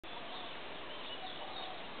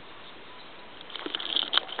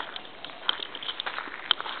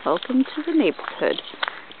Welcome to the neighborhood.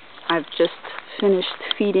 I've just finished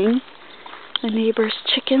feeding the neighbor's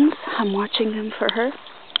chickens. I'm watching them for her.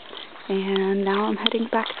 And now I'm heading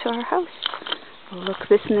back to our house. Oh, look,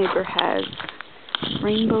 this neighbor has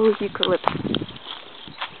rainbow eucalyptus.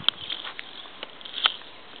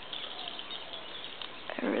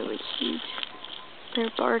 They're really huge. Their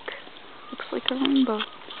bark looks like a rainbow.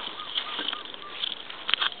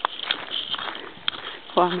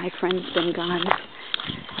 While my friend's been gone,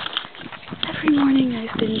 every morning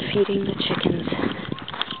I've been feeding the chickens.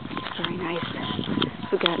 It's very nice.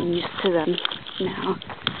 I've gotten used to them now.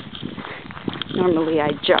 Normally I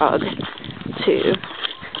jog to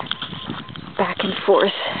back and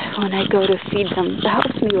forth when I go to feed them. That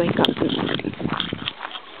helps me wake up in the morning.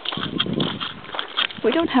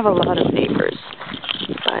 We don't have a lot of neighbors,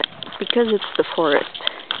 but because it's the forest,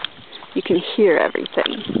 you can hear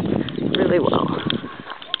everything really well.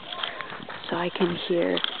 So I can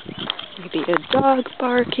hear maybe a dog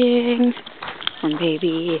barking, or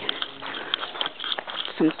maybe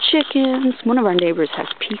some chickens. One of our neighbors has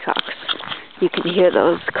peacocks. You can hear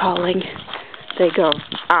those calling. They go,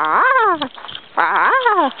 ah,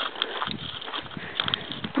 ah.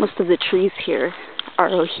 Most of the trees here are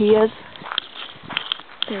ohias.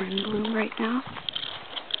 They're in bloom right now.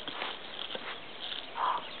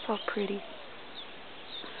 Oh, so pretty.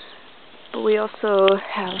 But we also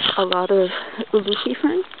have a lot of ubuki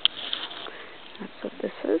fern. That's what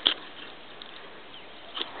this is.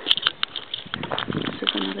 This is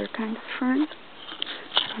another kind of fern.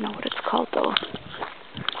 I don't know what it's called though.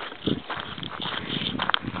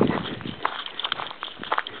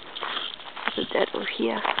 This is a dead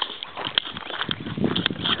ohia.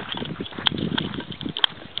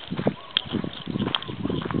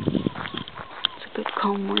 It's a good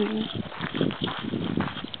calm morning.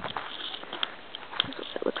 This is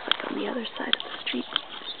what it looks like on the other side of the street.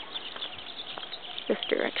 This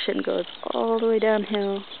direction goes all the way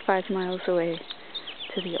downhill, 5 miles away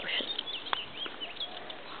to the ocean.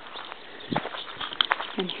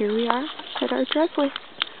 And here we are at our driveway.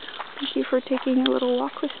 Thank you for taking a little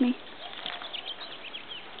walk with me.